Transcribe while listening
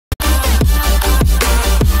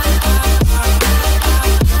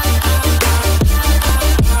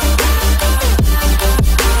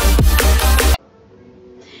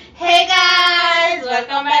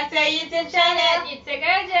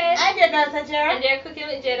here. And you're cooking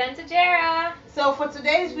with Jade and Tajera. So for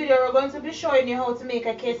today's video, we're going to be showing you how to make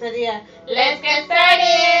a quesadilla. Let's get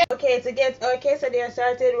started. Okay, to get our quesadilla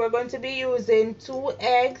started, we're going to be using 2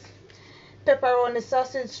 eggs, pepperoni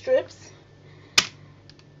sausage strips,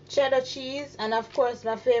 cheddar cheese, and of course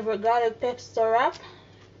my favorite garlic pesto wrap,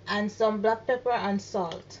 and some black pepper and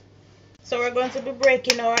salt. So we're going to be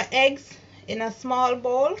breaking our eggs in a small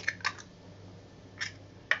bowl.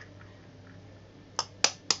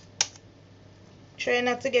 Try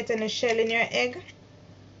not to get any shell in your egg.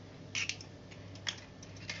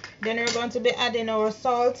 Then we're going to be adding our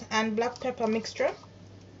salt and black pepper mixture.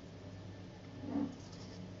 You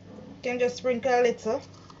can just sprinkle a little.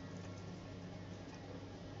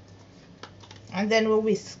 And then we'll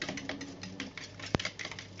whisk.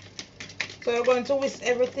 So we're going to whisk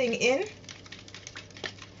everything in.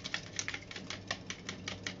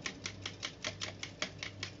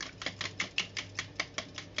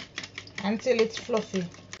 Until it's fluffy.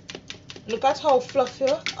 Look at how fluffy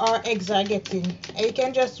our eggs are getting. And you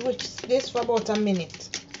can just whisk this for about a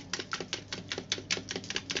minute.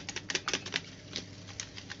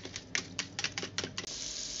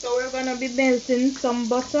 So we're going to be melting some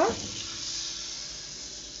butter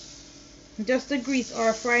just to grease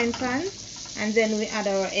our frying pan, and then we add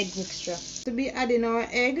our egg mixture. To be adding our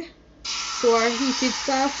egg to our heated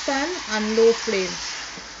saucepan on low flame.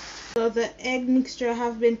 So the egg mixture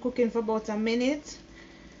have been cooking for about a minute.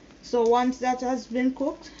 So once that has been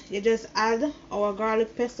cooked, you just add our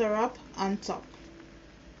garlic pesto wrap on top.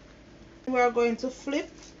 We are going to flip.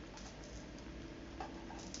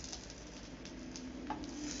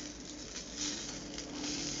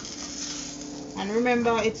 And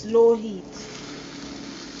remember, it's low heat.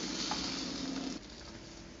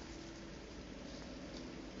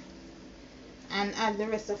 And add the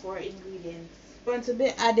rest of our ingredients. We're going to be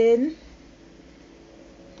adding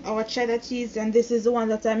our cheddar cheese, and this is the one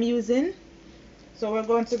that I'm using. So we're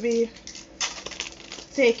going to be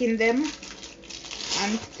taking them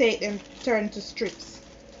and turn to strips.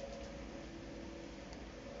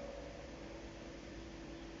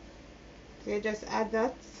 So you just add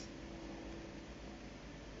that.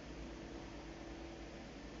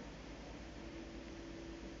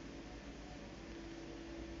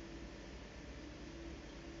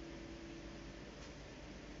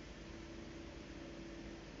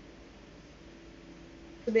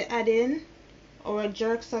 To be adding our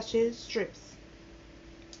jerk sausage strips.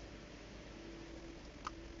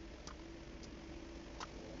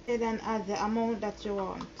 And then add the amount that you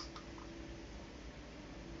want.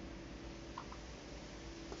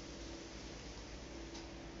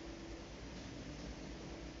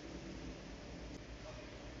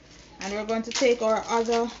 And we're going to take our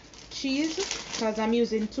other cheese, because I'm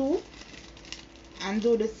using 2, and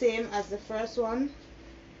do the same as the first one,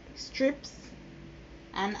 strips,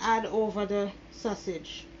 and add over the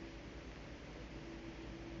sausage.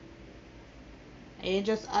 And you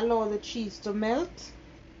just allow the cheese to melt.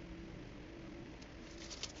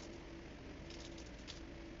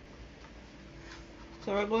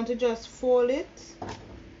 So we're going to just fold it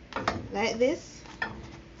like this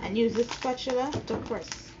and use the spatula to press.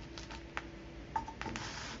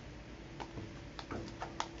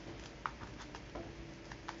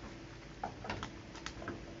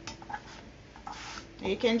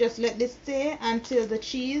 You can just let this stay until the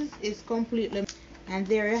cheese is completely, and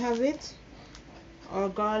there you have it, our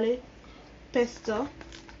garlic pesto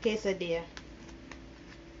quesadilla.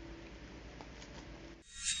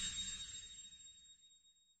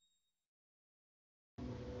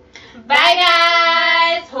 Bye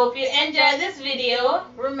guys! Hope you enjoyed this video.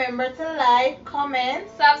 Remember to like, comment,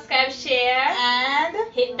 subscribe, share, and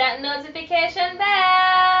hit that notification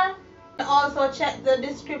bell. Also check the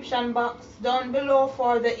description box down below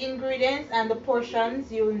for the ingredients and the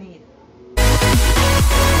portions you'll need.